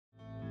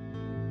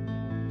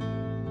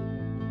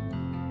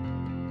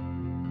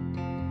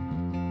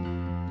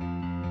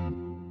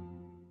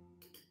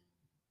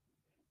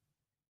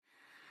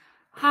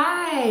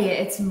Hi,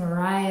 it's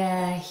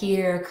MŌRIAH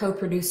here,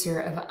 co-producer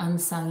of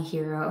Unsung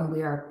Hero, and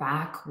we are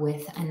back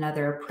with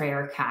another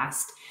prayer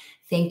cast.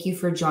 Thank you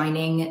for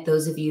joining.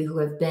 Those of you who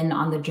have been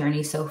on the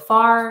journey so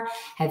far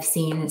have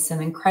seen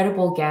some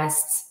incredible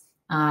guests,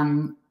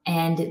 and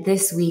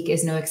this week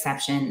is no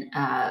exception.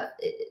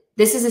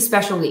 This is a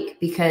special week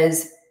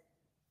because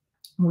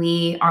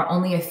we are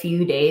only a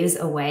few days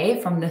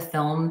away from the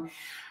film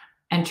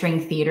entering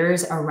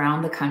theaters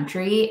around the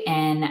country,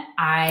 and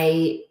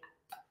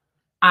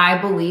I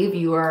believe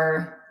you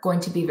are going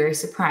to be very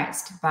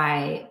surprised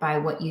by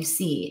what you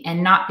see,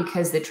 and not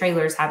because the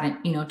trailers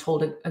haven't,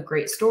 told a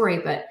great story,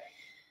 but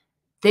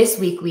this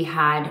week we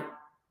had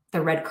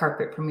the red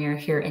carpet premiere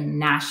here in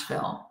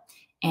Nashville.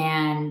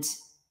 And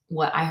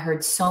what I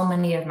heard so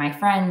many of my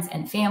friends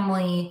and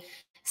family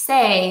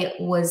say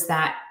was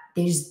that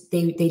they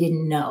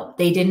didn't know.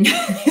 They didn't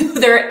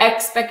their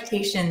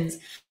expectations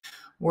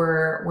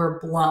were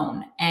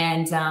blown.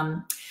 And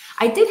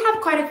I did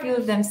have quite a few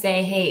of them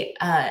say, hey,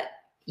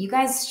 you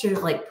guys should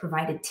have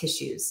provided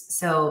tissues.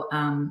 So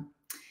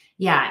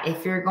yeah,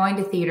 if you're going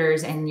to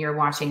theaters and you're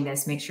watching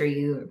this, make sure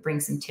you bring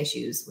some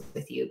tissues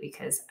with you,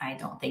 because I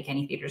don't think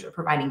any theaters are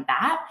providing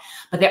that,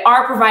 but they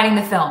are providing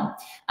the film.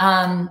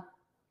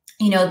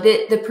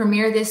 The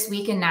premiere this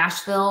week in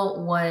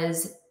Nashville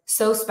was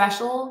so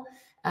special,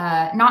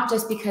 not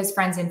just because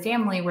friends and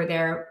family were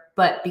there,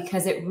 but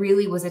because it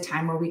really was a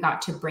time where we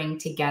got to bring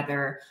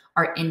together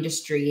our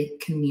industry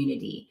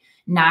community.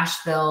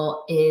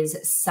 Nashville is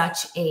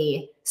such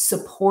a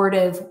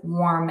supportive,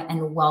 warm,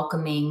 and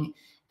welcoming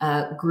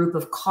group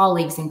of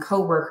colleagues and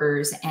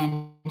coworkers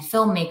and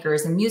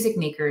filmmakers and music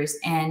makers.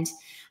 And,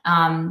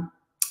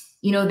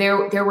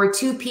 there were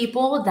two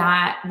people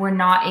that were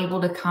not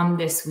able to come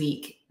this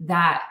week.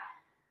 That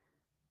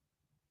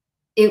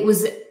it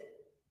was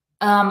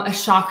a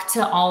shock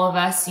to all of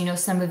us.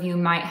 Some of you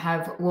might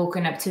have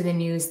woken up to the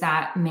news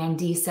that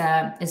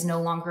Mandisa is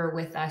no longer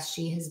with us.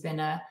 She has been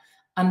a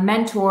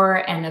mentor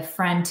and a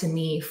friend to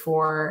me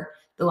for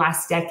the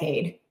last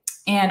decade.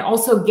 And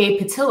also Gabe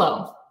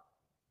Patillo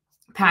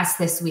passed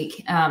this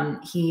week.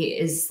 He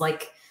is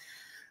like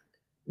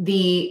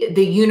the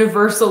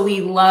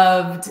universally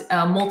loved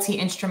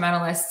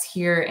multi-instrumentalist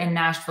here in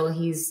Nashville.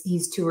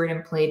 He's toured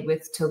and played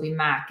with Toby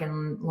Mac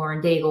and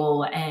Lauren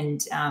Daigle,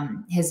 and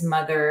his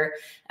mother,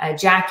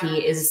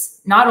 Jackie,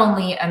 is not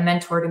only a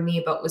mentor to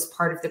me, but was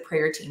part of the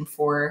prayer team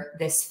for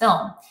this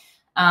film.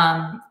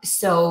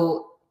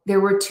 So there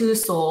were two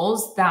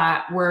souls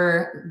that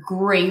were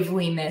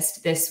gravely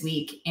missed this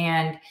week.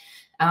 And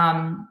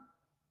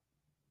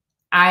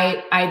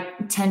I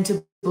tend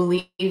to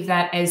believe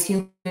that as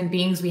human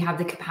beings, we have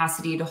the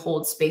capacity to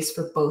hold space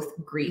for both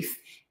grief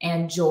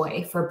and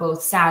joy, for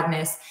both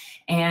sadness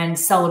and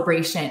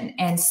celebration.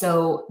 And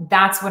so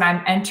that's what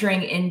I'm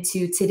entering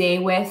into today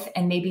with.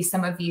 And maybe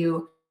some of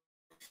you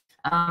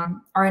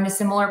are in a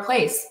similar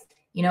place.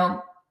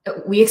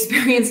 We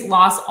experience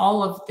loss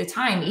all of the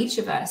time, each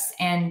of us.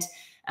 And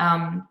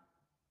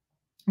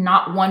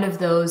not one of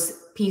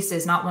those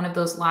pieces, not one of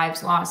those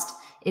lives lost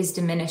is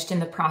diminished in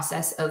the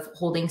process of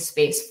holding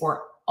space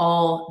for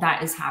all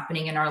that is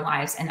happening in our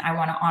lives. And I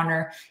want to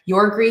honor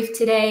your grief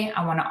today.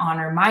 I want to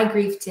honor my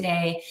grief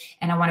today.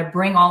 And I want to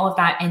bring all of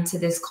that into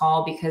this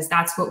call, because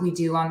that's what we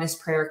do on this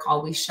prayer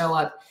call. We show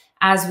up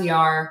as we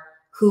are,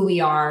 who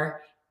we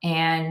are.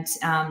 And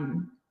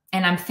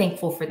I'm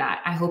thankful for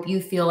that. I hope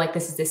you feel like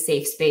this is a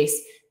safe space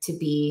to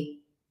be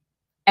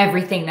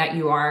everything that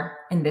you are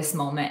in this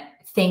moment.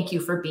 Thank you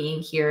for being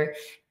here,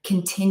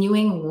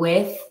 continuing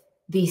with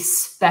the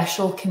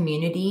special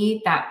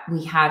community that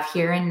we have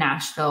here in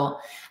Nashville.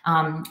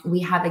 We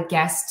have a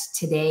guest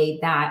today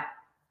that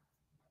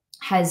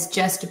has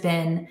just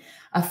been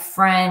a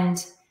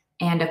friend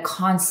and a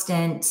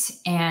constant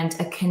and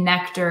a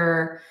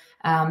connector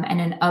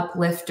and an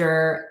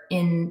uplifter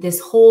in this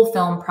whole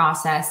film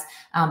process.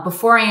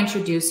 Before I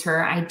introduce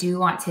her, I do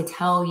want to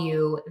tell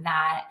you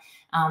that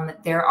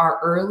there are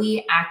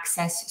early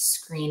access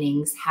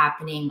screenings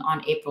happening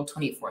on April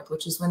 24th,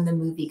 which is when the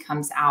movie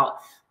comes out.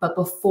 But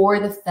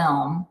before the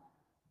film,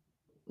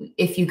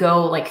 if you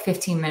go like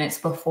 15 minutes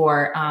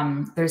before,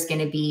 there's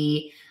going to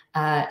be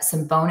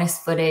some bonus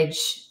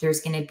footage.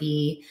 There's going to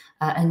be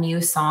a new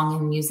song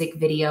and music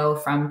video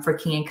for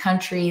King and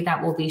Country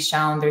that will be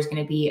shown. There's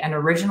going to be an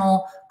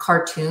original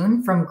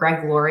cartoon from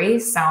Greg Laurie.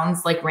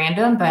 Sounds like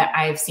random, but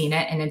I've seen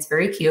it and it's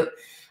very cute.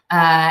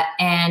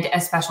 And a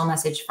special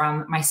message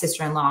from my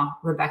sister-in-law,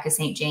 Rebecca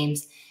St.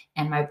 James,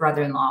 and my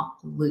brother-in-law,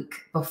 Luke,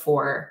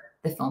 before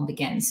the film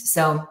begins.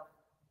 So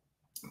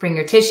bring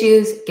your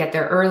tissues, get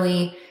there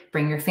early,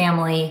 bring your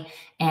family,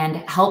 and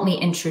help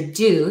me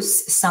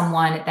introduce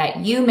someone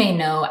that you may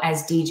know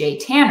as DJ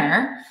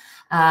Tanner.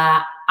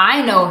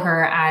 I know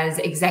her as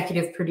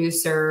executive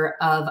producer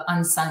of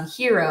Unsung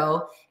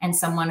Hero, and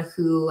someone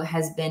who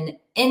has been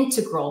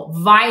integral,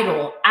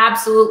 vital,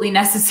 absolutely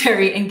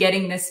necessary in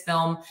getting this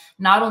film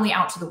not only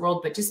out to the world,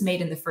 but just made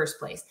in the first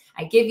place.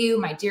 I give you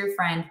my dear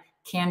friend,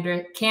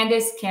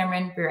 Candace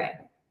Cameron Bure.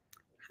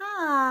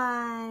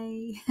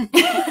 Hi.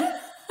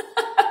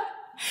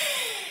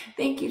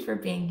 Thank you for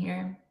being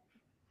here.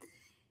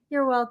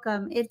 You're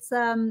welcome. It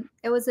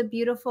was a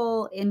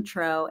beautiful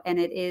intro, and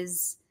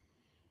it's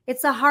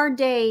a hard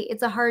day.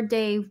 It's a hard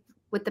day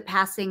with the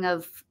passing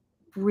of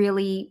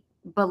really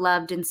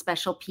beloved and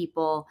special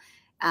people.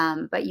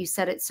 But you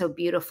said it so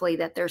beautifully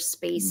that there's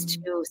space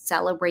to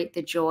celebrate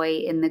the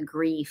joy in the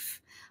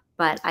grief.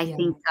 But I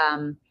think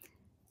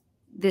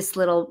this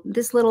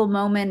little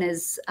moment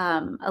is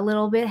a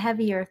little bit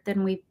heavier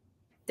than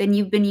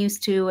you've been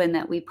used to, and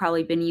that we've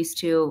probably been used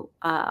to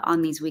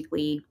on these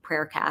weekly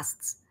prayer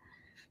casts.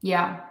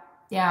 Yeah.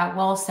 Yeah.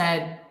 Well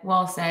said.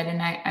 Well said.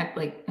 And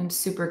I'm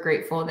super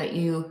grateful that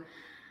you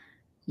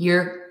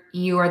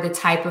are the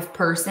type of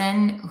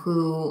person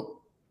who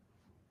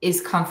is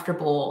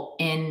comfortable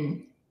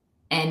in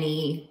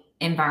any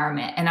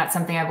environment. And that's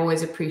something I've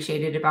always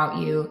appreciated about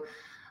you.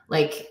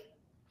 Like,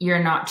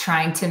 you're not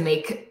trying to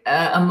make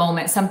a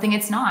moment something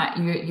it's not.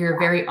 You're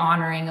very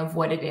honoring of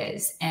what it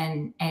is.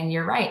 And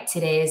you're right.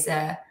 Today is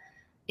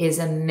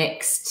a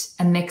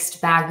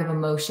mixed bag of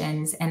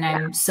emotions. And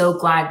I'm so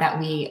glad that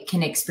we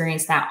can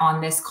experience that on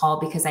this call,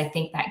 because I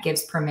think that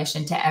gives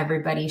permission to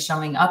everybody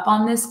showing up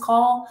on this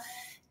call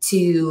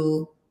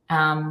to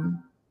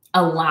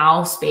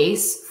allow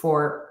space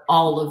for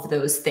all of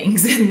those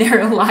things in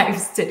their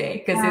lives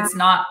today. Because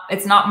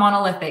it's not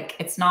monolithic.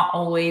 It's not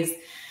always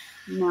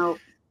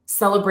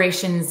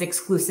celebrations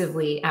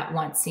exclusively at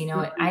once.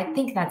 I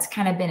think that's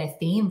kind of been a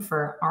theme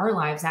for our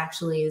lives,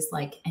 actually, is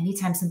like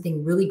anytime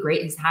something really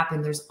great has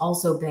happened, there's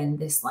also been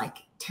this like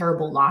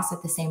terrible loss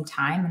at the same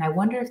time. And I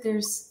wonder if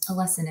there's a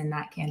lesson in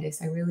that,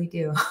 Candace. I really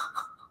do.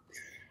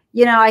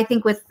 I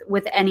think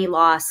with any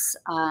loss,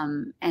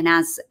 and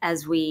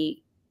as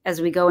we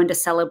go into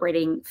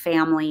celebrating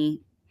family,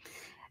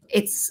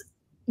 it's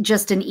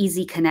just an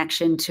easy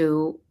connection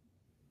to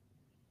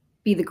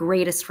be the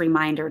greatest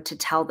reminder to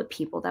tell the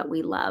people that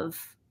we love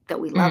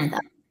them,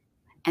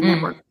 and that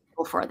we're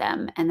grateful for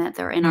them, and that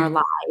they're in our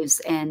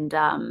lives. And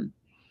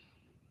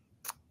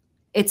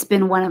it's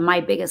been one of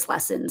my biggest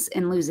lessons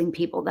in losing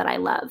people that I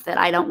love, that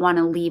I don't want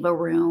to leave a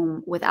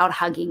room without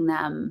hugging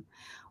them,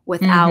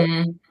 without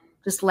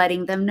just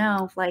letting them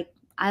know, like,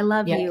 I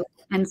love you.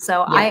 And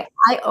so I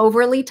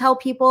overly tell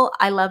people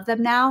I love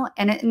them now,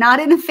 and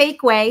not in a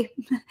fake way,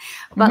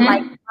 but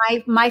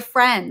like my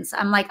friends,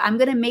 I'm like, I'm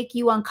going to make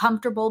you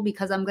uncomfortable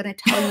because I'm going to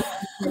tell you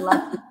I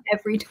love you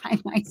every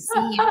time I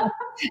see you.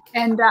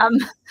 And,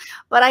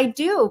 but I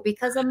do,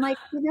 because I'm like,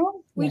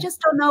 we just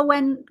don't know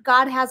when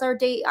God has our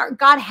day.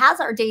 God has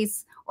our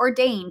days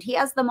ordained. He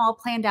has them all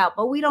planned out,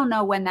 but we don't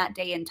know when that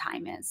day and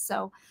time is.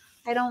 So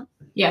I don't.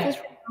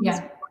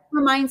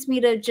 Reminds me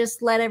to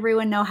just let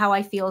everyone know how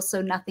I feel, so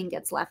nothing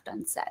gets left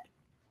unsaid.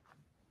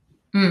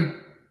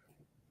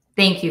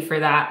 Thank you for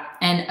that.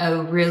 And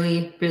a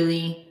really,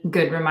 really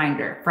good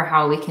reminder for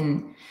how we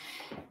can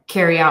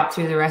carry out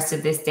through the rest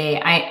of this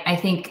day. I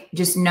think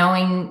just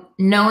knowing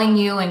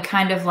you, and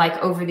kind of like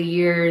over the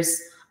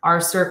years, our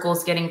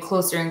circles getting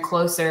closer and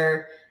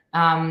closer,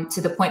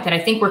 to the point that I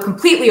think we're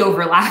completely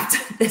overlapped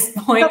at this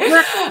point.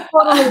 We're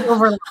totally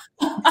overlapped.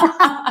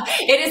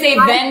 It is a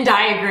Venn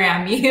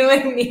diagram, you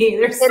and me.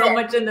 There's so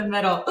much in the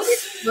middle.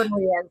 It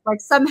literally is.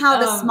 Like, somehow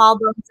the small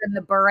bones and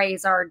the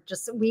berets are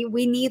just,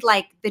 we need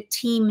like the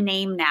team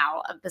name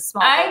now of the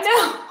small bones. I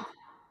know.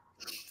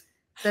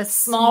 The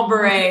small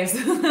berets.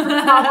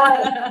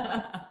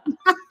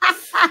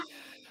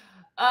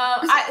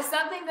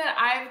 Something that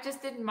I've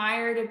just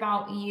admired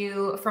about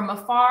you from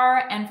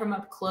afar and from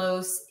up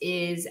close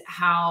is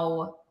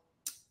how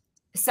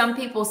some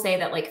people say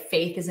that like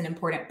faith is an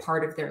important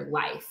part of their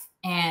life.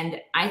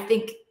 And I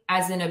think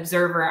as an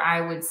observer,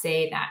 I would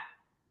say that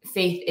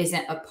faith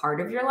isn't a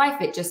part of your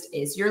life. It just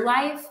is your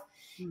life.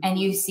 And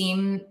you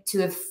seem to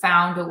have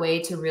found a way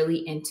to really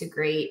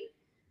integrate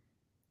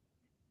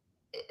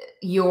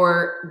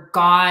your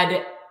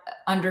God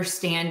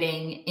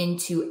understanding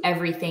into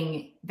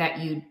everything that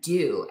you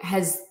do.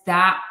 Has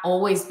that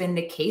always been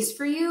the case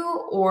for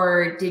you,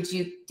 or did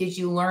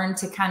you learn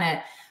to kind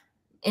of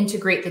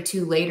integrate the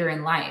two later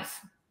in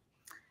life?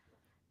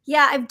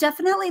 Yeah, I've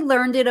definitely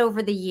learned it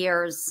over the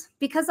years,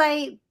 because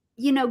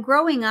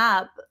growing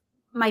up,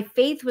 my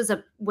faith was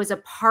a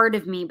part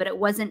of me, but it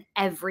wasn't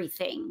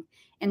everything.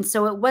 And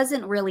so it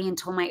wasn't really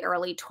until my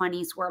early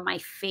 20s where my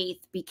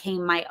faith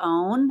became my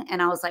own.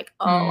 And I was like,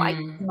 I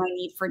see my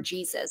need for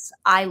Jesus.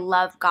 I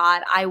love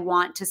God. I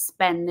want to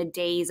spend the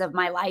days of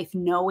my life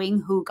knowing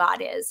who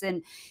God is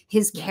and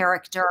his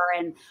character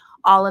and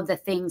all of the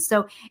things.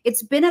 So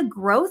it's been a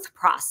growth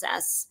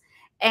process.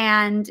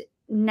 And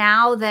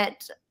now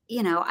that,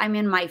 I'm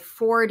in my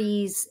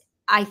 40s,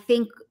 I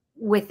think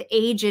with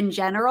age in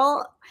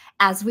general,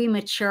 as we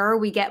mature,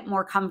 we get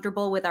more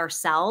comfortable with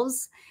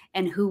ourselves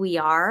and who we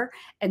are.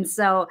 And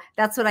so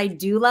that's what I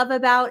do love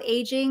about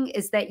aging,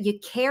 is that you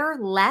care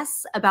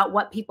less about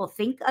what people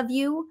think of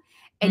you,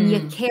 and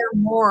you care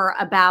more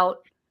about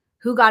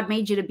who God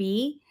made you to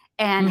be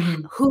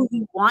and who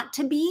you want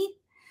to be.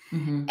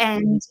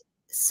 And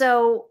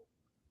so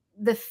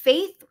the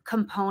faith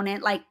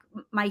component, like,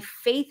 my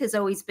faith has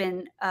always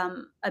been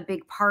a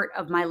big part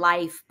of my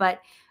life, but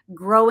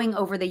growing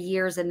over the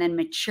years and then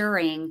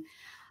maturing,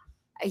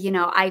 you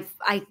know, I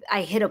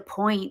hit a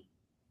point,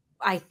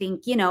 I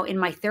think, you know, in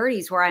my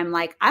 30s where I'm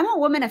like, I'm a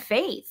woman of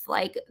faith.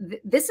 Like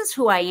this is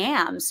who I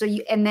am. So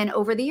and then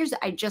over the years,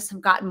 I just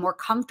have gotten more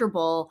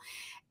comfortable,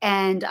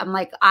 and I'm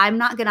like, I'm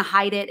not going to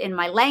hide it in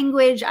my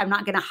language. I'm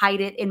not going to hide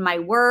it in my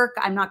work.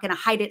 I'm not going to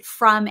hide it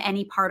from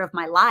any part of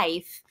my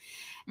life.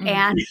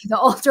 And the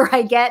older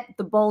I get,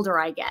 the bolder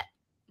I get.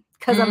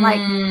 Because I'm like,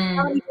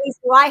 how many days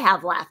do I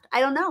have left? I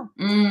don't know.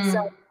 So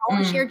I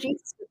want to share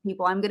Jesus with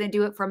people. I'm going to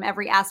do it from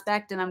every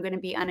aspect, and I'm going to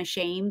be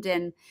unashamed,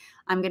 and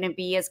I'm going to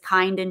be as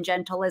kind and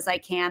gentle as I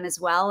can as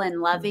well,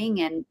 and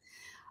loving.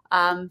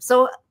 And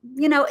so,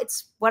 you know,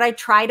 it's what I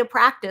try to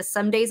practice.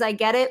 Some days I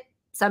get it.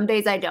 Some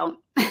days I don't.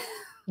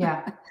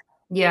 Yeah.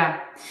 Yeah.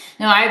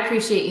 No, I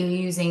appreciate you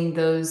using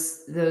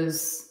those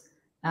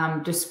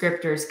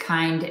descriptors,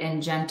 kind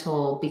and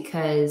gentle,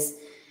 because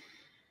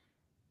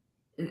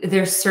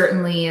there's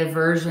certainly a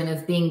version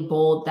of being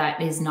bold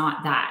that is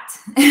not that.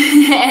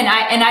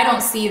 and I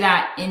don't see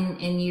that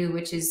in you,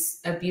 which is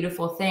a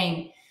beautiful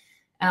thing.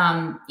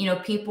 You know,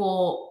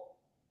 people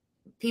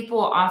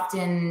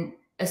often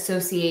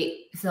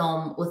associate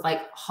film with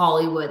like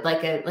Hollywood,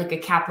 like a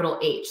capital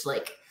H,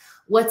 like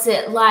what's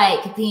it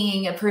like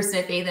being a person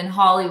of faith in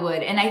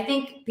Hollywood? And I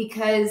think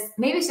because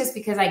maybe it's just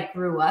because I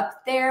grew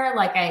up there,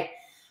 like I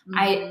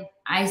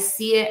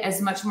see it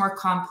as much more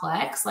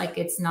complex. Like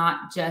it's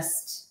not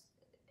just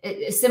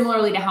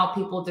similarly to how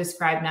people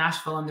describe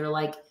Nashville, and they're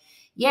like,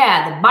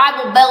 yeah, the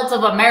Bible Belt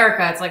of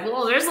America. It's like,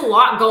 well, there's a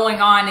lot going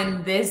on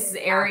in this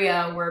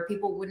area where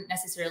people wouldn't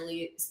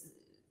necessarily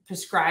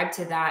prescribe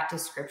to that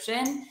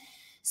description.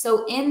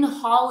 So in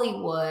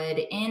Hollywood,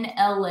 in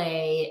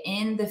LA,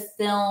 in the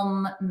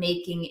film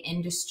making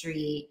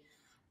industry,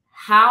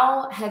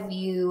 how have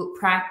you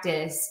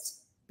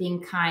practiced being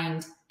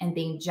kind and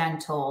being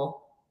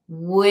gentle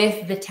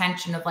with the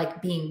tension of like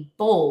being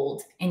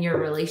bold in your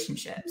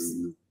relationships?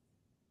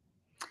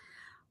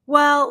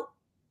 Well,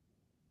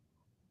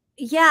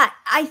 yeah,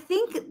 I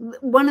think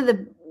one of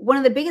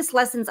the biggest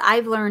lessons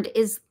I've learned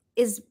is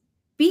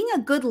being a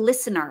good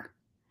listener.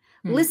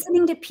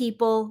 Listening to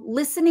people,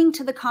 listening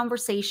to the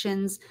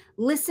conversations,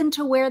 listen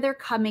to where they're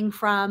coming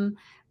from,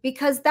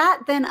 because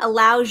that then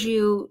allows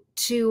you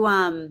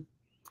to,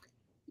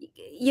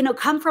 you know,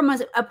 come from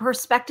a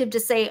perspective to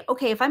say,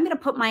 okay, if I'm going to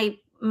put my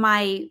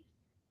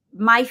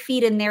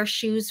feet in their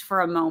shoes for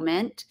a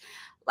moment,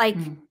 like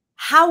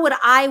how would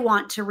I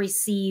want to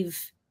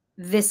receive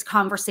this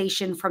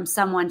conversation from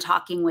someone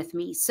talking with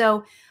me?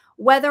 So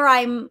whether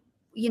I'm,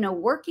 you know,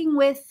 working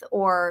with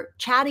or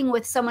chatting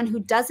with someone who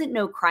doesn't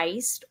know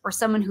Christ or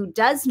someone who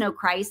does know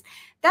Christ,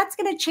 that's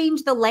going to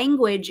change the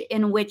language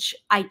in which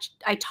I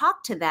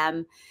talk to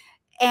them.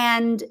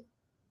 And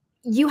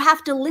you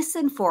have to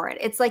listen for it.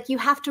 It's like you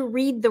have to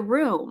read the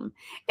room.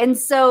 And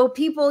so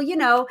people, you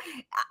know,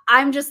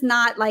 I'm just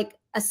not like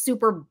a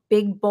super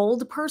big,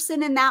 bold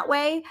person in that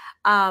way.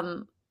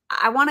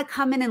 I want to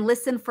come in and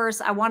listen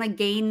first. I want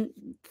to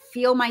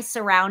feel my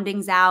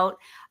surroundings out,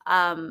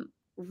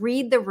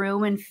 read the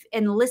room,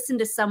 and listen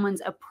to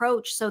someone's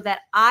approach so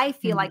that I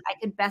feel like I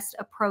could best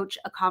approach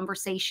a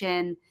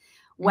conversation,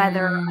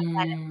 whether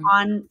again,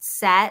 on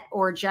set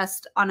or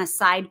just on a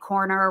side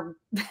corner,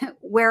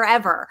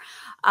 wherever.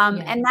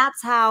 And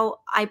that's how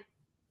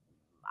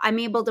I'm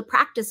able to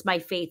practice my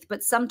faith.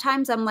 But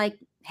sometimes I'm like,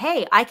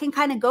 hey, I can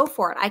kind of go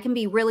for it. I can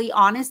be really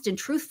honest and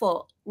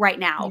truthful right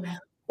now.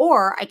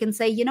 Or I can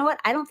say, you know what?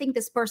 I don't think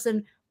this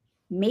person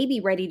may be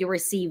ready to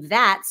receive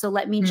that. So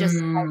let me just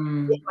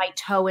dip my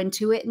toe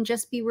into it and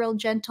just be real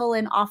gentle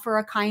and offer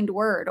a kind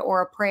word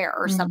or a prayer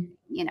or something,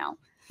 you know?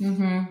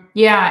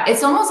 Yeah.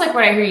 It's almost like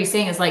what I hear you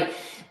saying is like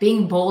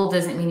being bold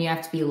doesn't mean you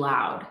have to be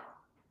loud.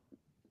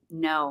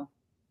 No.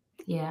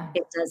 Yeah.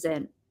 It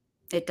doesn't.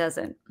 It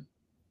doesn't.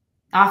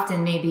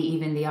 Often maybe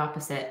even the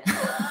opposite.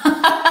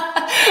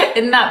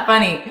 Isn't that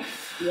funny?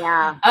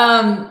 Yeah.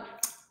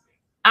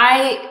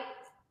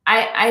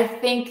 I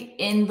think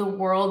in the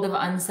world of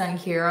Unsung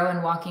Hero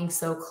and walking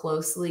so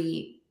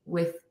closely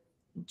with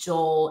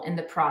Joel in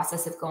the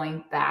process of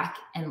going back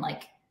and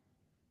like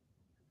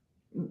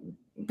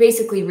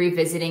basically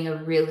revisiting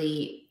a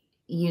really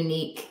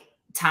unique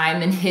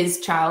time in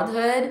his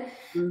childhood,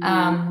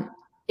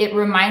 it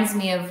reminds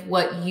me of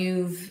what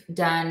you've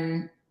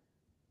done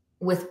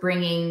with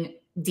bringing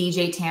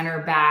DJ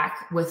Tanner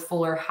back with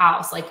Fuller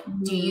House. Like,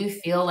 do you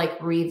feel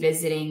like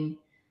revisiting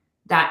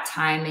that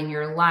time in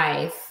your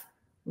life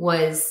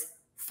was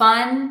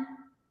fun,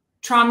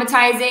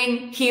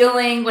 traumatizing,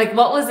 healing? Like,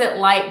 what was it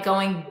like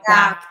going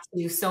back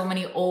to so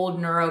many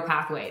old neuro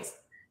pathways?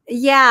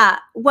 Yeah.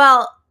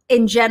 Well,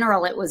 in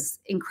general, it was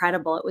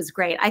incredible. It was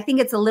great. I think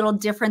it's a little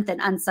different than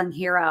Unsung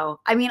Hero.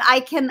 I mean,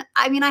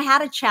 I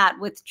had a chat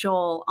with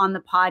Joel on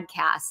the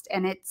podcast,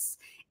 and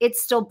it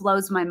still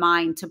blows my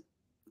mind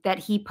that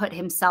he put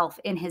himself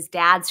in his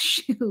dad's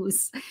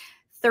shoes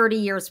 30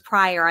 years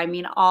prior. I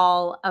mean,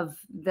 all of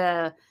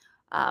the,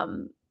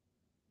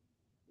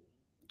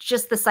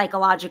 just the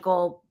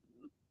psychological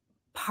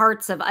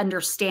parts of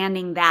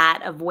understanding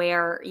that, of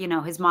where, you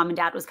know, his mom and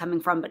dad was coming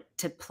from, but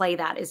to play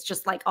that is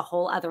just like a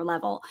whole other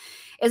level.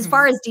 As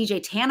far as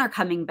DJ Tanner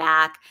coming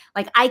back,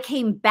 like I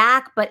came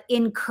back, but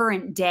in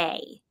current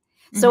day.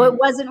 So it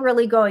wasn't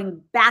really going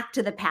back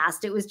to the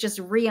past. It was just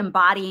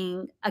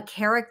re-embodying a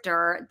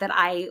character that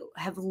I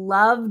have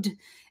loved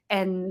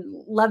and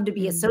love to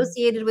be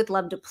associated with,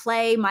 love to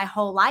play my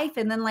whole life,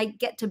 and then like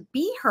get to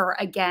be her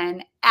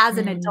again as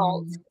an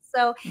adult.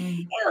 So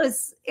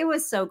it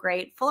was so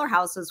great. Fuller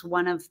House was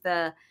one of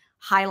the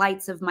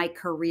highlights of my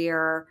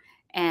career,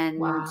 and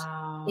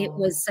it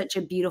was such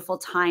a beautiful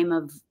time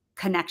of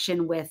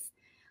connection with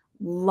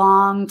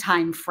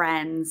longtime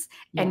friends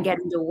and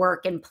getting to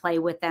work and play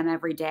with them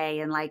every day.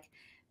 And like,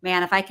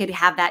 man, if I could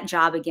have that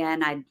job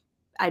again,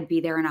 I'd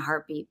be there in a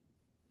heartbeat.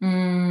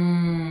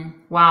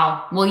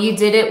 Wow. Well, you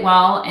did it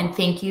well. And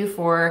thank you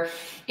for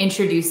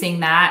introducing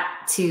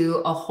that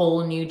to a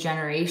whole new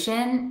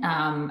generation.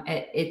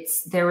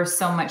 There was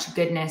so much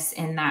goodness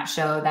in that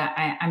show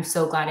that I'm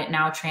so glad it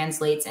now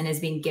translates and is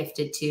being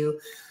gifted to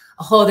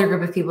a whole other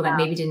group of people that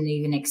maybe didn't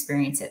even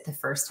experience it the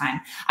first time.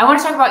 I want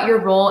to talk about your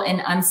role in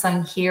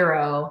Unsung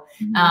Hero,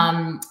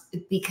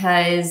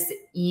 because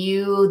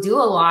you do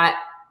a lot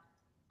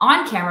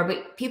on camera,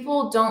 but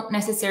people don't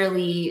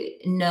necessarily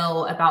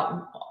know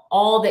about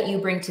all that you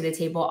bring to the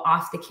table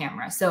off the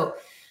camera. So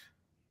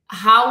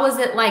how was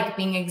it like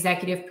being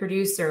executive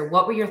producer?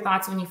 What were your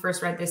thoughts when you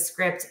first read this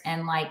script?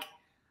 And like,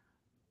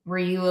 were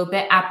you a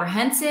bit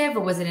apprehensive,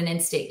 or was it an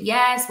instant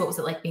yes? What was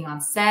it like being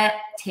on set?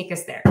 Take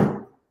us there.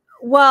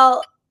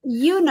 Well,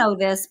 you know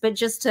this, but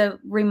just to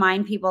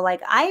remind people,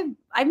 like I've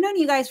known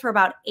you guys for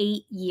about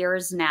 8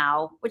 years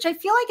now, which I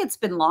feel like it's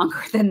been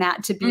longer than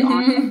that, to be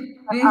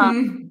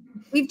honest.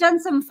 We've done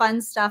some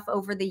fun stuff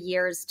over the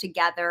years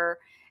together,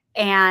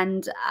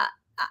 and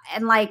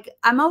like,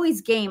 I'm always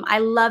game. I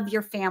love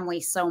your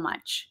family so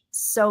much,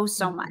 so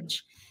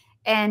much.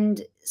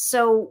 And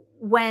so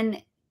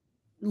when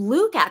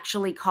Luke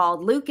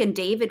and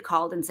David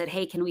called and said,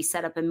 hey, can we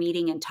set up a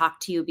meeting and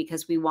talk to you,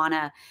 because we want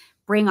to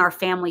bring our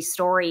family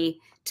story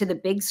to the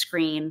big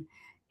screen.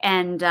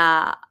 And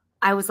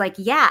I was like,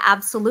 yeah,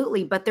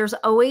 absolutely. But there's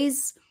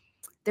always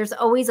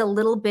a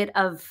little bit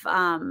of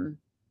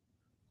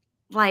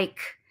like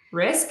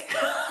risk.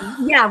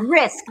 Yeah,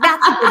 risk.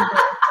 That's a good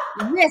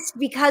word. Risk,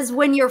 because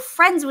when you're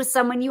friends with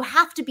someone, you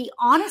have to be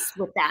honest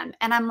with them.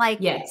 And I'm like,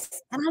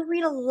 yes. And I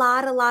read a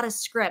lot of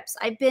scripts.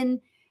 I've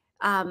been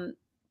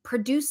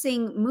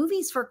producing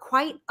movies for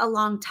quite a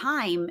long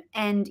time,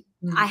 and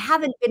I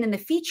haven't been in the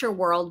feature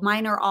world.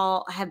 Mine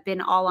have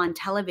been all on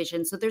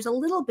television. So there's a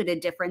little bit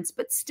of difference,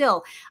 but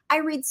still I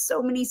read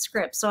so many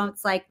scripts. So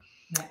it's like,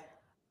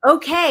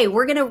 okay,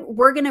 we're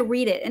going to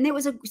read it. And it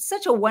was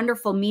such a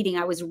wonderful meeting.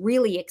 I was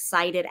really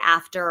excited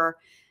after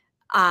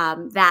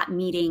that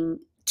meeting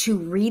to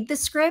read the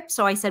script.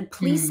 So I said,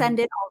 please send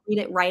it. I'll read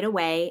it right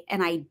away.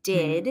 And I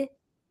did.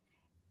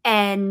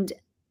 And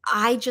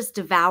I just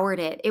devoured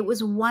it. It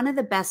was one of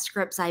the best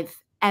scripts I've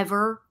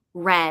ever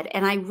read.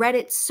 And I read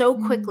it so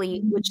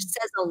quickly, which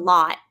says a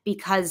lot,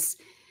 because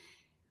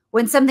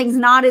when something's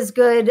not as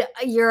good,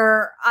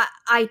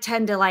 I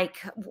tend to like,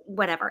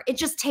 whatever. It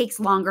just takes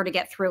longer to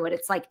get through it.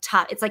 It's like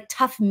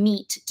tough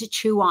meat to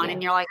chew on.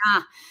 And you're like,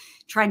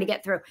 trying to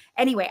get through.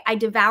 Anyway, I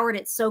devoured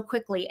it so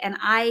quickly, and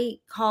I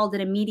called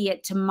it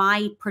immediate to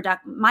my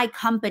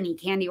company,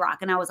 Candy Rock.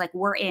 And I was like,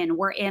 we're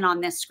in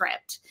on this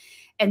script.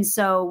 And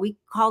so we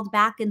called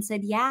back and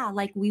said, yeah,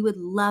 like we would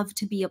love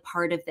to be a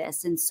part of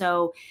this. And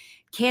so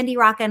Candy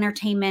Rock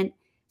Entertainment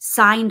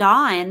signed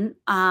on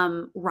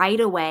right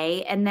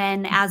away. And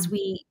then as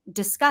we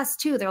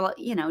discussed too, they're like,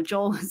 you know,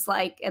 Joel was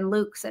like, and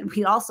Luke said,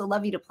 we'd also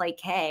love you to play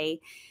Kay.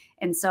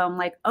 And so I'm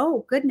like,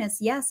 oh goodness,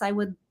 yes, I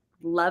would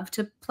love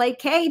to play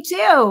Kay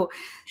too.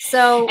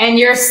 So, and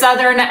your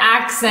Southern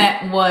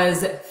accent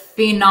was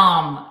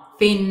phenom.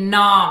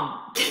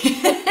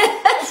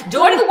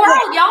 Join the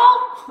world,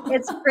 y'all.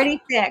 It's pretty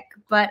thick,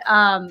 but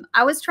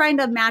I was trying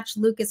to match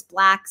Lucas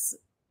Black's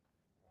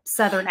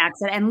Southern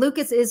accent, and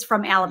Lucas is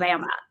from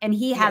Alabama, and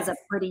he has a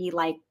pretty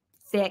like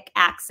thick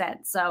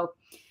accent. So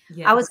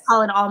I was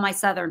calling all my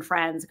Southern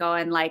friends,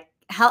 going like,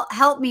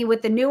 help me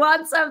with the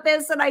nuance of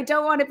this, and I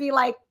don't want to be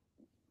like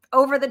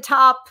over the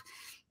top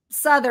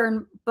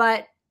Southern,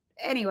 but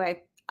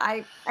anyway,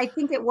 I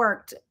think it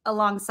worked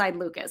alongside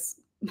Lucas.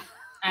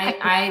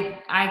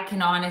 I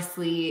can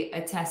honestly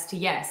attest to,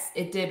 yes,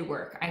 it did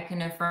work. I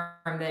can affirm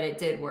that it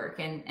did work.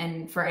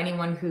 And for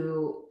anyone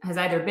who has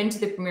either been to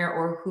the premiere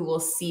or who will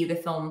see the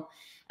film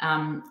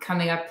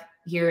coming up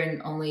here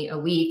in only a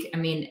week, I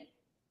mean,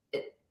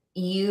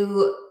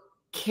 you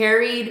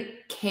carried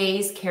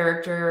Kay's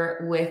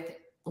character with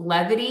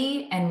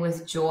levity and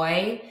with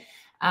joy,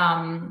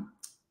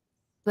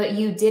 but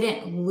you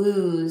didn't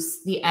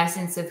lose the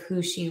essence of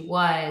who she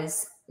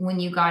was when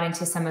you got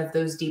into some of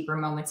those deeper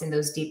moments and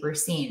those deeper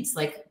scenes.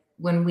 Like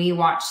when we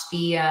watched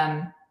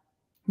the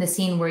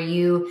scene where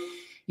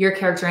your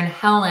character and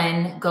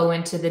Helen go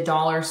into the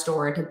dollar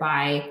store to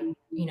buy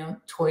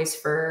toys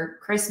for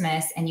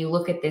Christmas, and you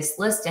look at this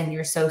list and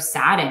you're so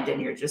saddened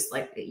and you're just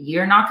like,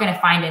 you're not going to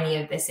find any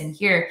of this in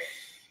here.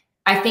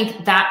 I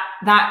think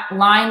that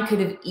line could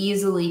have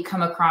easily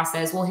come across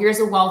as, well, here's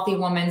a wealthy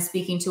woman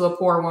speaking to a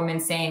poor woman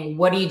saying,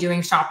 what are you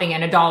doing shopping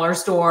in a dollar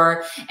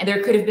store? And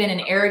there could have been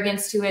an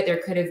arrogance to it. There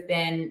could have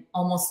been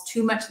almost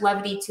too much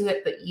levity to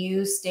it, but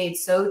you stayed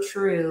so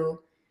true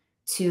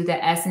to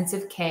the essence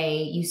of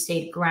Kay. You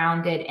stayed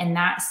grounded. And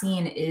that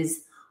scene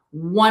is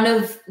one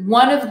of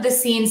the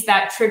scenes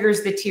that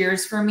triggers the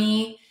tears for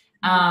me.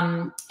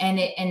 And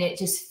it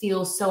just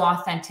feels so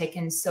authentic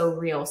and so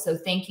real. So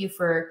thank you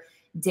for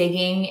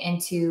digging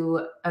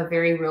into a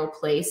very real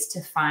place to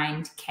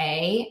find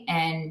Kay,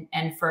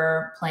 and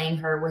for playing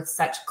her with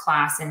such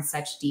class and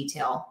such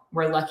detail.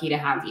 We're lucky to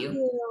have you. Thank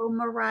you,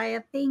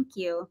 MŌRIAH. Thank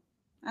you.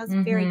 That was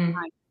very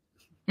kind.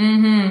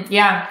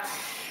 Yeah.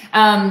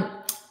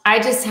 I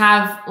just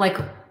have like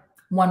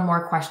one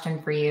more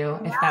question for you,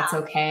 if that's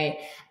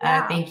okay.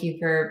 Thank you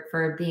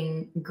for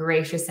being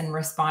gracious and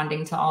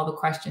responding to all the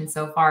questions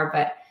so far.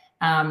 But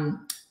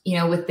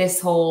with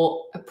this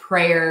whole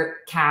prayer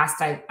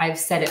cast, I've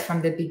said it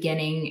from the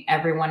beginning.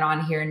 Everyone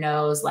on here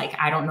knows, like,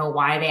 I don't know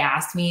why they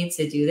asked me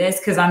to do this,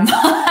 because I'm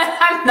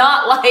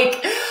not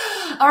like,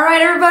 all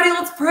right, everybody,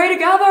 let's pray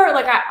together.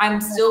 Like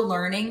I'm still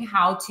learning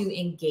how to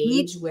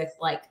engage with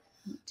like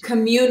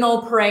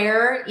communal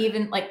prayer,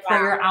 even like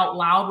prayer out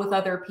loud with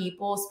other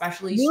people,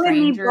 especially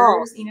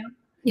strangers,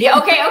 Yeah.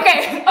 Okay.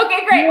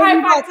 Great.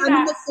 High five to I'm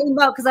in the same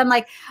boat, because I'm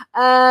like,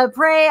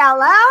 pray out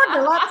loud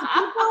to lots of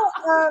people.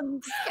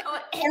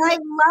 And I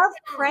love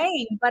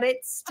praying, but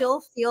it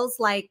still feels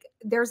like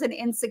there's an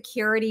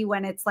insecurity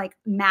when it's like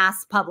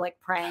mass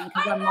public praying.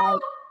 Because I'm like,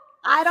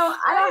 I don't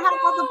have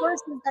all the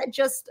verses that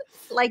just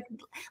like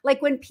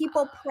when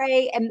people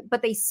pray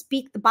but they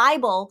speak the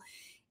Bible.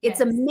 It's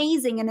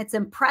amazing and it's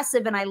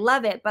impressive and I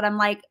love it. But I'm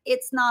like,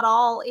 it's not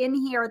all in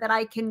here that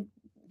I can.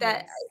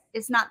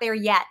 It's not there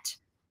yet.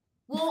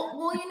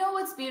 Well,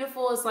 what's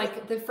beautiful is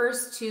like the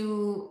first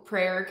two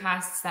prayer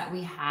casts that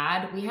we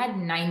had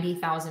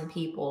 90,000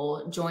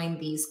 people join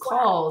these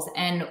calls.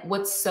 And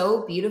what's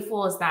so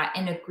beautiful is that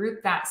in a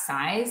group that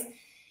size,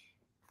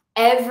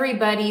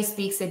 everybody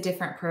speaks a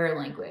different prayer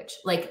language.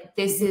 Like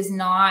this is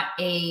not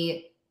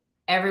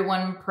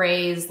everyone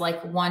prays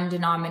like one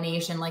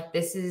denomination. Like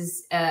this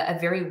is a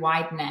very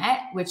wide net,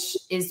 which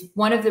is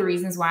one of the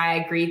reasons why I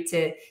agreed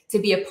to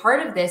be a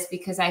part of this,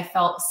 because I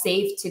felt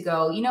safe to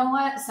go, you know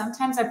what?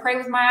 Sometimes I pray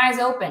with my eyes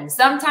open.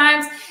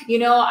 Sometimes,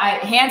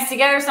 hands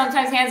together,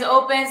 sometimes hands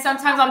open.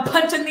 Sometimes I'm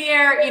punching the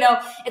air,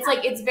 it's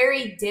like, it's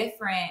very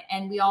different.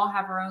 And we all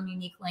have our own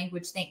unique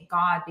language. Thank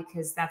God,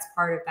 because that's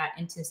part of that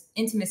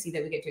intimacy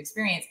that we get to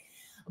experience.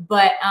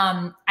 But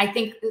I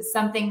think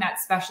something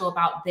that's special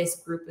about this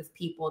group of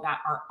people that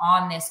are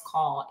on this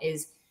call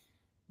is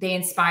they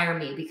inspire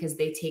me because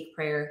they take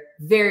prayer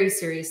very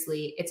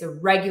seriously. It's a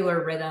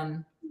regular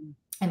rhythm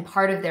and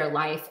part of their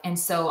life. And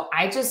so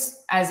I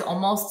just, as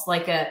almost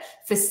like a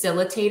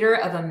facilitator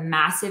of a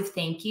massive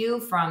thank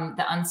you from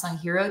the Unsung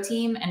Hero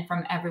team and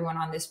from everyone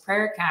on this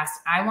prayer cast,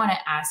 I want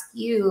to ask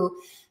you,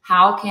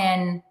 how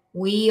can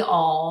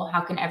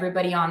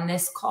everybody on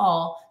this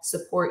call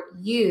support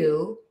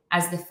you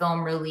as the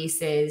film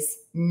releases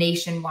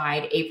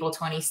nationwide April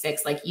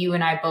 26th? Like you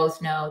and I both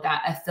know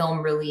that a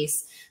film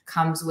release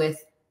comes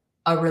with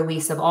a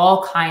release of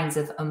all kinds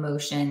of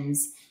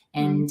emotions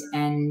and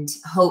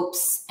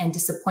hopes and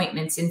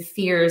disappointments and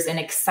fears and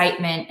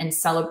excitement and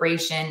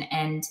celebration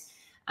and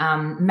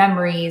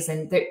memories.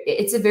 And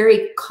it's a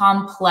very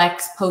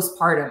complex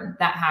postpartum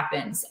that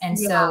happens. And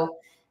so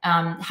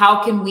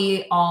how can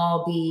we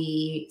all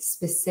be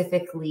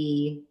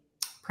specifically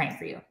praying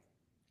for you?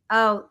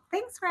 Oh,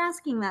 thanks for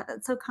asking that.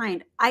 That's so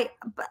kind. My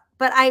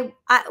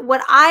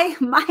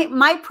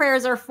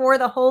prayers are for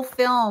the whole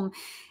film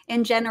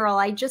in general.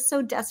 I just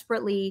so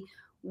desperately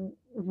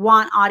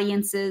want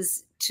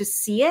audiences to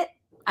see it.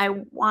 I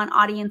want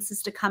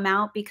audiences to come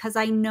out, because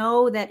I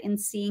know that in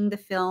seeing the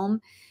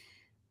film,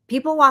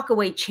 people walk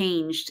away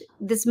changed.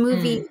 This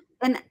movie,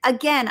 and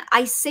again,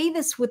 I say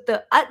this with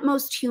the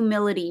utmost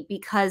humility,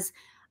 because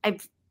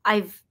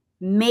I've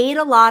made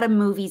a lot of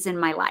movies in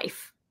my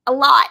life, a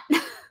lot.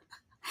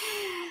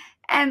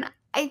 And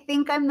I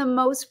think I'm the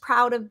most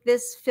proud of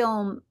this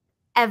film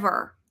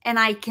ever. And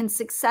I can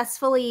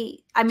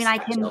successfully, I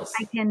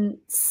can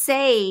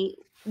say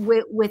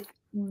with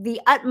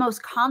the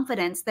utmost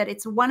confidence that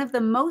it's one of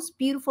the most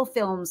beautiful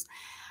films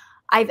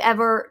I've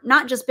ever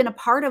not just been a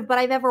part of, but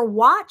I've ever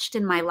watched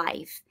in my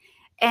life.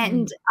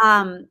 And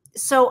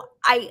so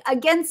I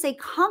again say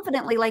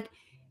confidently, like,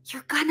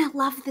 you're gonna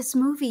love this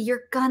movie.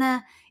 You're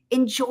gonna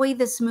enjoy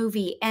this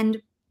movie.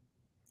 And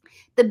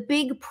the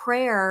big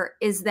prayer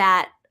is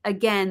that,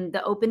 again,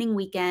 the opening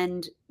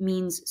weekend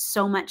means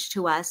so much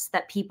to us,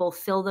 that people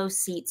fill those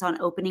seats on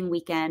opening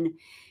weekend,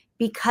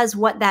 because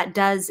what that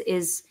does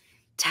is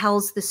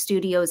tells the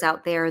studios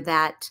out there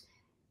that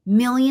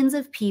millions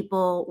of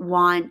people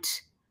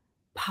want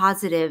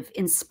positive,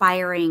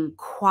 inspiring,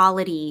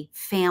 quality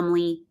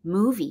family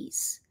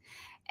movies.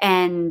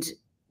 And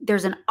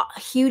there's a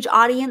huge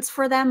audience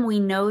for them. We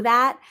know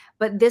that,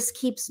 but this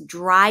keeps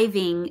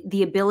driving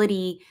the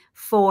ability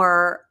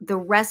for the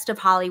rest of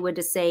Hollywood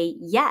to say,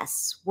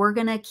 yes, we're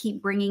going to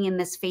keep bringing in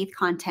this faith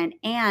content,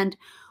 and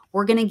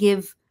we're going to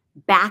give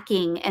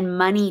backing and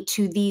money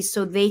to these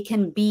so they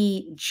can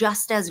be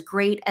just as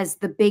great as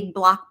the big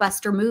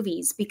blockbuster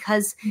movies,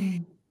 because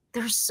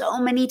there's so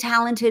many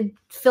talented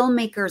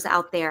filmmakers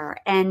out there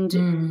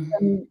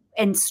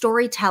and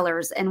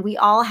storytellers, and we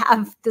all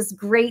have this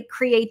great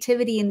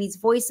creativity and these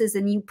voices,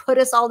 and you put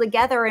us all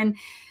together and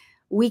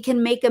we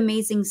can make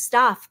amazing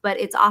stuff. But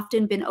it's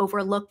often been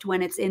overlooked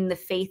when it's in the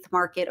faith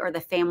market or the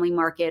family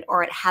market,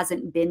 or it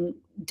hasn't been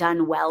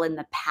done well in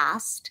the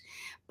past.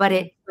 But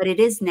it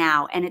is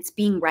now, and it's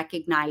being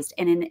recognized,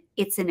 and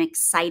it's an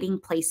exciting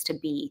place to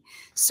be.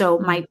 So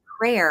my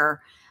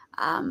prayer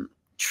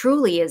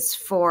truly is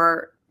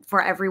for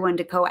everyone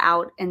to go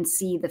out and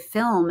see the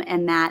film,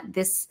 and that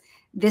this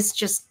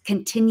just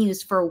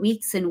continues for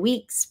weeks and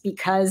weeks,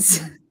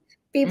 because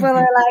people are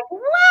like,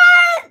 what?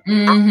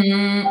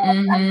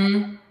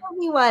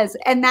 He was.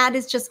 And that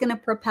is just going to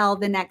propel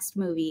the next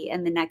movie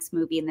and the next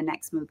movie and the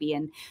next movie.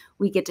 And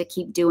we get to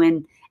keep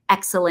doing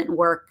excellent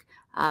work,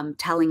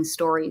 telling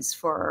stories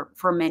for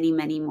many,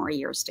 many more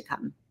years to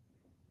come.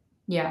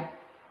 Yeah.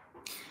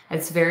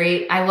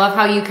 I love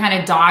how you kind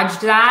of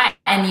dodged that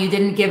and you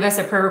didn't give us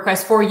a prayer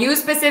request for you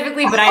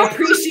specifically, but I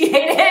appreciate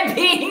it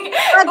being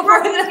for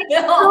the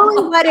film.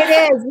 Really what it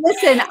is.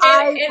 Listen,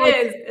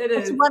 it is.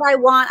 It's what I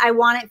want. I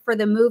want it for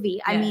the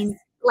movie. Yes. I mean,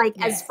 like,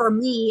 yes. As for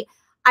me,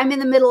 I'm in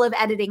the middle of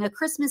editing a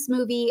Christmas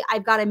movie.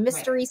 I've got a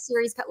mystery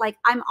series. Like,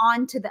 I'm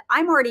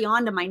already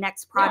on to my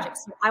next project.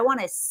 Yeah. So I want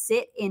to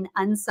sit in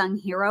Unsung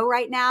Hero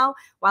right now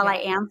while I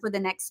am for the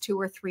next 2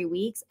 or 3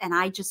 weeks. And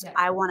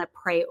I want to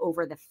pray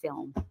over the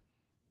film.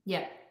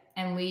 Yeah.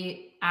 And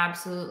we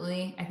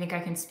absolutely, I think I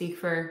can speak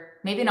for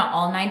maybe not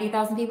all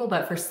 90,000 people,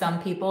 but for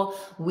some people,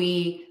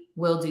 we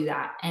will do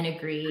that and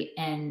agree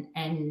and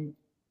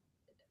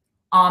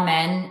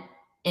amen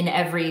in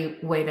every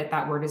way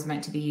that word is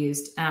meant to be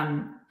used.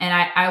 And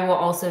I will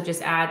also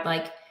just add,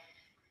 like,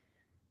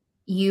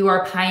 you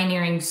are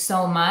pioneering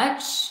so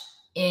much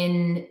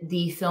in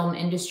the film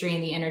industry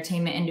and the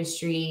entertainment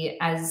industry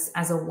as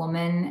a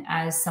woman,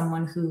 as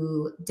someone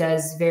who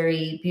does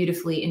very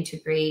beautifully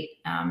integrate,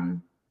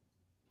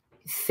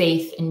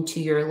 faith into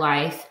your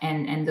life,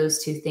 and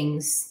those two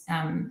things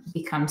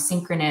become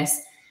synchronous.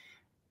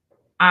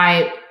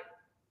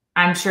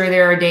 I'm sure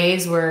there are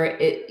days where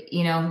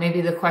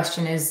maybe the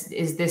question is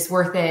this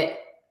worth it?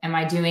 Am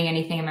I doing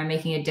anything? Am I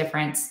making a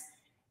difference?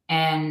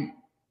 And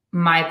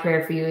my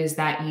prayer for you is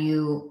that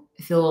you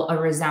feel a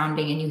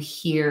resounding, and you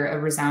hear a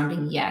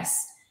resounding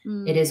yes.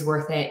 It is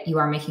worth it. You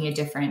are making a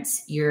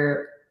difference.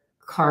 You're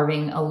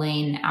carving a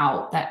lane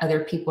out that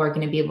other people are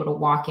going to be able to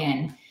walk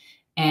in.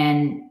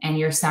 And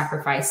your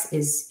sacrifice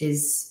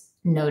is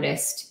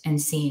noticed and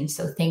seen.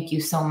 So thank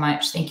you so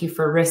much. Thank you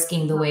for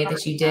risking the way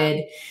that you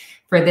did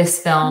for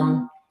this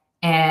film.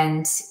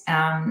 And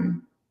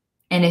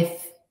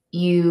if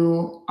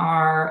you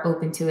are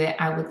open to it,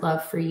 I would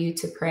love for you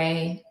to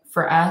pray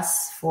for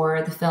us,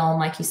 for the film,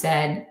 like you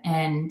said,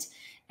 and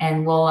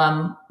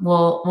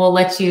we'll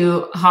let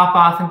you hop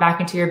off and back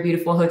into your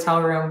beautiful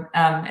hotel room.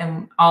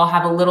 And I'll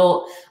have a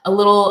little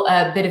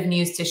bit of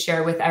news to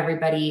share with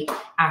everybody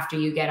after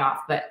you get off.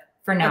 But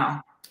for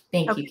now,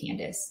 thank you,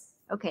 Candace.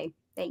 Okay.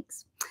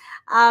 Thanks.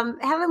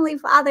 Heavenly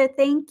Father,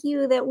 thank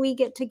you that we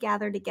get to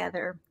gather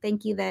together.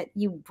 Thank you that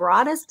you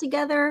brought us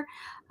together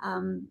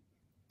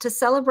to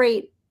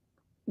celebrate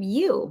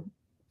you,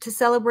 to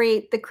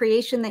celebrate the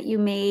creation that you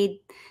made,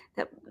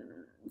 that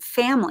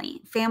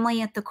family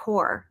at the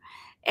core.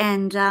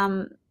 And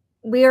I'm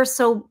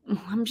so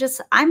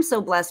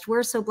blessed.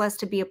 We're so blessed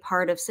to be a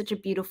part of such a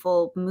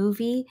beautiful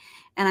movie.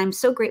 And I'm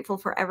so grateful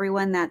for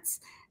everyone that's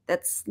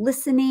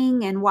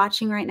listening and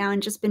watching right now,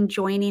 and just been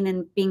joining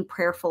and being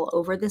prayerful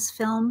over this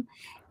film,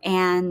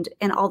 and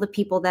all the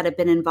people that have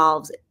been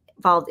involved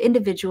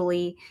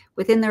individually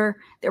within their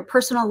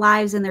personal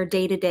lives and their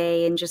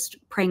day-to-day, and just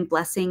praying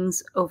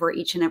blessings over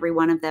each and every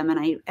one of them.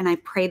 And I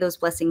pray those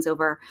blessings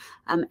over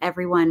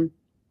everyone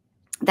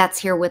that's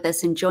here with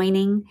us and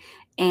joining.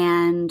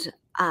 And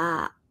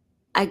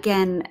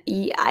again,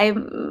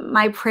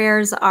 my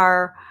prayers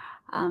are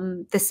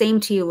the same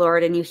to you,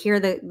 Lord, and you hear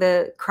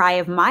the cry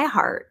of my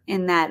heart,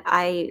 in that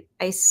I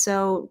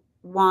so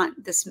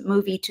want this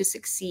movie to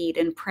succeed,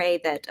 and pray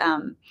that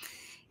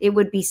it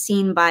would be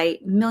seen by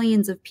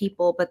millions of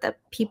people, but that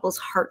people's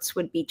hearts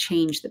would be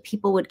changed, that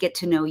people would get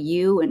to know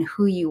you and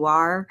who you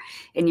are,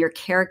 and your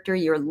character,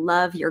 your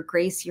love, your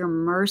grace, your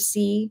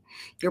mercy,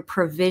 your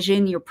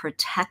provision, your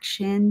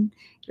protection.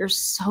 You're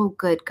so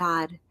good,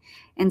 God.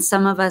 And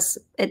some of us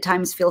at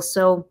times feel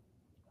so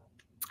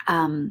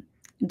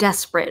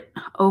desperate,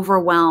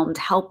 overwhelmed,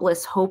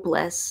 helpless,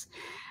 hopeless.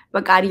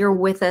 But God, you're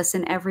with us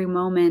in every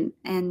moment.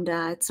 And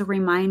it's a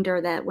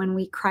reminder that when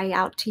we cry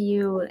out to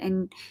you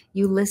and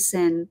you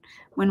listen,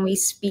 when we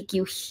speak,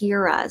 you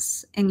hear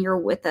us, and you're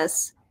with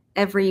us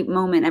every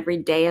moment, every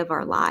day of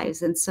our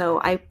lives. And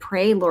so I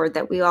pray, Lord,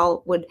 that we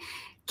all would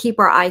keep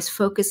our eyes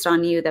focused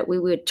on you, that we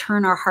would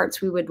turn our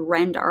hearts, we would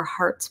rend our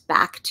hearts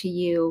back to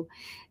you,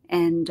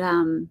 and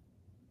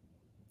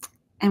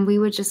we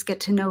would just get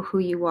to know who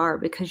you are,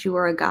 because you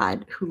are a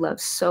God who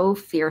loves so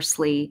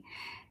fiercely,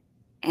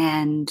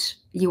 and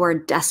you are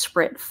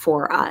desperate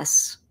for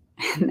us.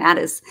 And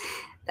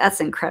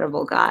that's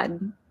incredible, God.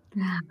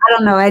 I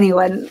don't know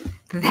anyone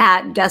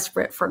that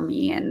desperate for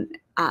me, and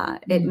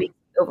it makes me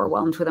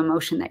overwhelmed with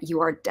emotion that you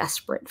are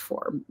desperate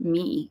for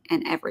me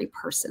and every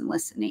person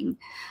listening,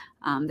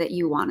 that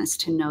you want us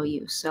to know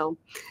you. So,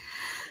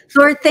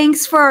 Lord,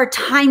 thanks for our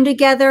time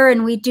together,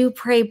 and we do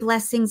pray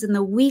blessings in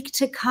the week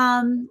to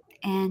come,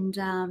 and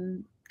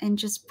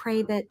just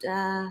pray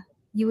that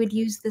you would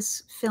use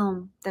this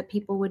film, that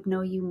people would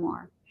know you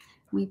more.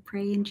 We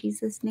pray in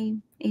Jesus'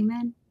 name.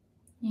 Amen.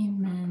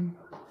 Amen.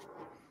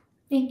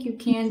 Thank you,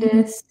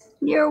 Candace.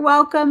 You're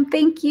welcome.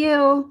 Thank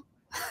you.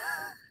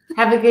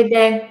 Have a good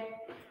day.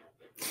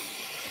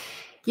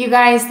 You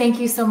guys, thank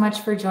you so much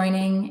for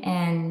joining,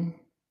 and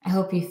I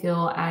hope you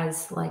feel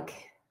as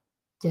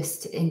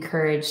just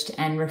encouraged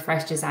and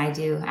refreshed as I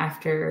do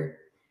after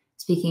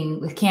speaking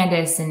with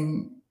Candace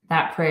and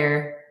that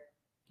prayer.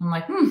 I'm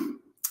like,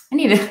 I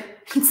need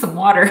some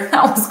water.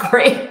 That was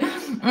great.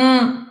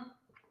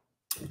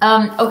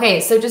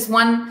 Okay, so just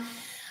one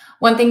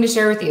thing to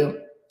share with you.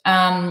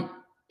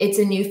 It's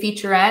a new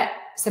featurette.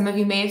 Some of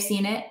you may have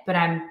seen it, but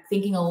I'm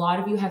thinking a lot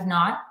of you have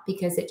not,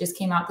 because it just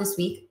came out this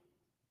week.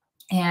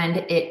 And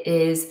it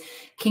is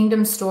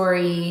Kingdom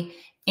Story.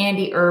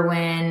 Andy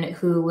Irwin,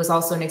 who was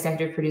also an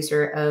executive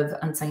producer of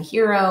Unsung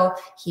Hero,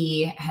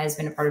 he has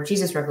been a part of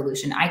Jesus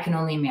Revolution. I can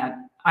only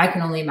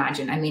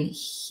imagine. I mean,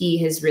 he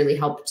has really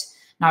helped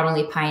not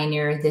only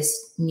pioneer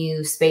this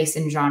new space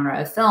and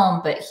genre of film,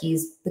 but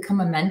he's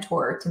become a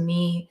mentor to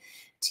me,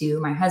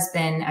 to my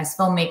husband as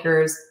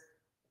filmmakers.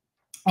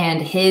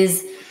 And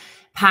his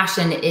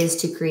passion is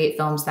to create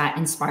films that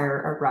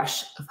inspire a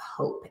rush of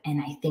hope.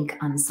 And I think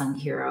Unsung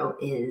Hero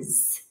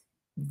is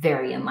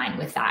very in line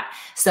with that.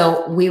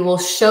 So we will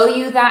show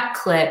you that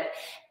clip,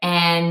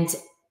 and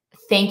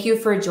thank you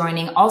for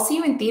joining. I'll see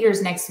you in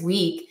theaters next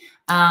week.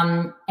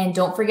 And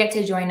don't forget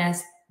to join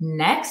us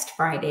next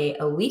Friday,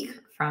 a week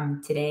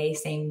from today,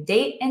 same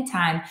date and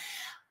time,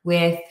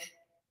 with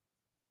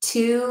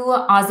two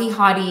Aussie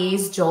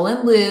hotties, Joel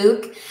and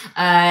Luke.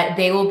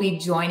 They will be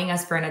joining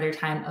us for another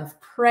time of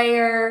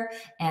prayer,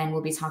 and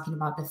we'll be talking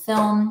about the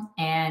film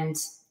and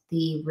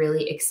the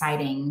really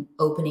exciting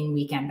opening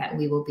weekend that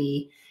we will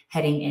be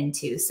heading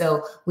into.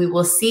 So we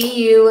will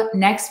see you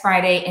next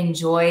Friday.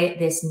 Enjoy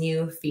this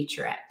new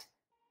featurette.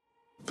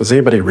 Does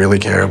anybody really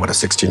care what a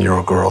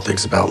 16-year-old girl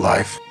thinks about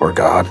life or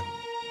God?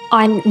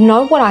 I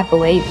know what I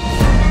believe.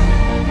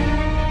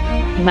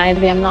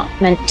 Maybe I'm not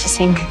meant to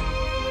sing.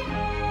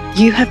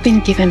 You have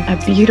been given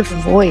a beautiful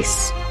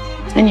voice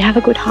and you have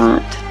a good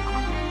heart.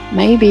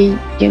 Maybe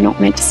you're not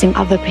meant to sing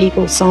other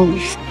people's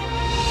songs.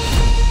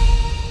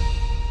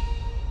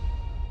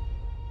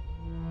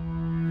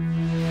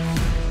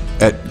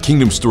 At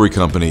Kingdom Story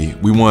Company,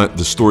 we want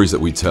the stories that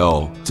we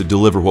tell to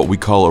deliver what we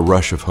call a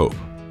rush of hope.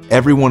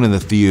 Everyone in the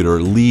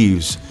theater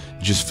leaves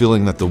just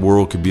feeling that the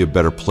world could be a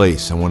better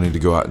place and wanting to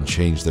go out and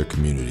change their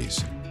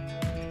communities.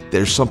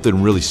 There's something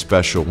really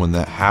special when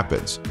that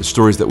happens. The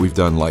stories that we've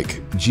done,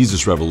 like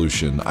Jesus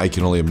Revolution, I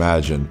Can Only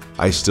Imagine,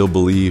 I Still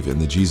Believe, in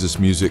the Jesus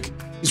music,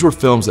 these were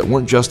films that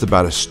weren't just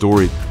about a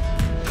story.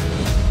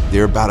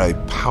 They're about a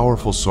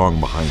powerful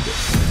song behind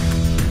it.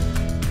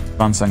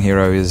 Unsung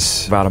Hero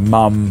is about a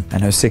mum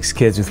and her 6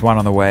 kids with one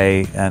on the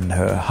way, and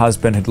her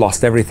husband had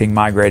lost everything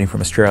migrating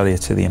from Australia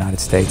to the United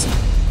States.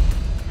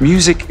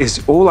 Music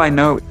is all I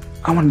know.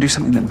 I want to do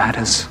something that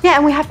matters. Yeah,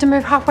 and we have to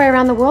move halfway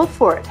around the world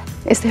for it.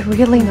 Is there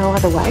really no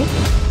other way?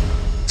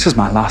 This is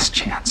my last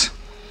chance.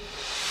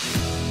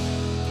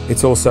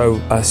 It's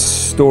also a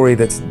story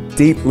that's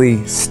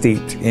deeply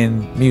steeped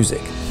in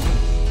music.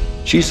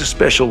 She's a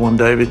special one,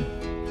 David.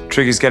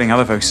 Trigger's getting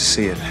other folks to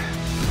see it.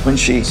 When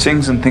she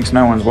sings and thinks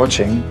no one's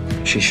watching,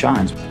 she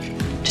shines.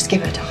 Just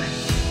give her time.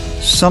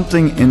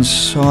 Something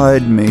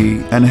inside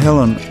me and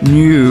Helen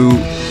knew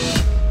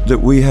that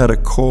we had a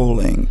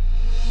calling.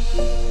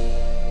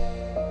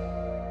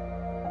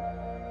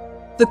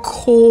 The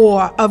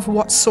core of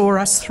what saw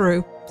us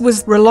through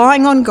was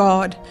relying on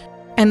God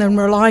and then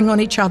relying on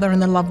each other and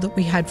the love that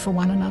we had for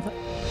one another.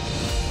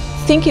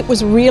 I think it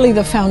was really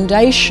the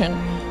foundation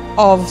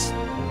of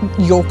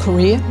your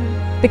career.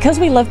 Because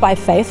we lived by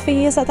faith for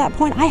years at that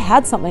point, I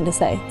had something to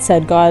say.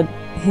 Said, God,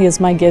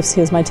 here's my gifts,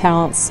 here's my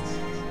talents,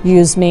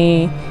 use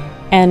me.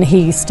 And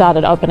he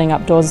started opening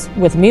up doors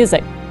with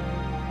music.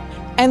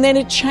 And then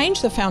it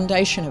changed the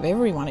foundation of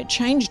everyone. It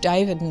changed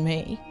David and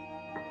me.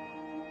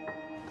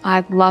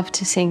 I'd love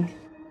to sing.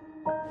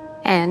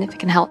 And if it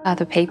can help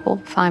other people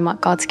find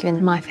what God's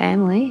given my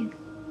family,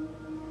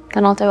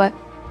 then I'll do it.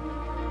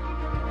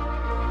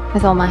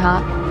 With all my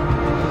heart.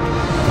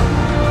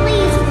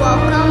 Please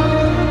welcome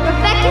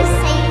Rebecca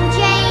St.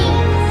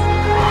 James.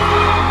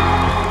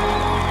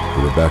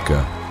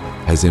 Rebecca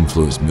has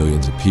influenced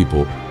millions of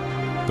people,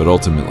 but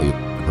ultimately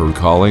her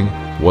calling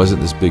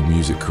wasn't this big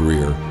music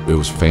career, it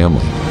was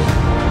family.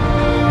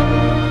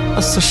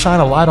 us to shine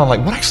a light on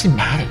like what actually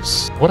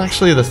matters. What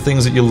actually are the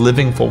things that you're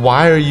living for?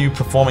 Why are you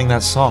performing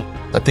that song?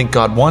 I think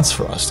God wants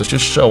for us to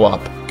just show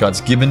up.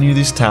 God's given you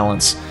these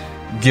talents,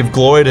 give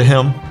glory to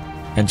Him,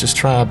 and just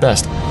try our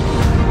best.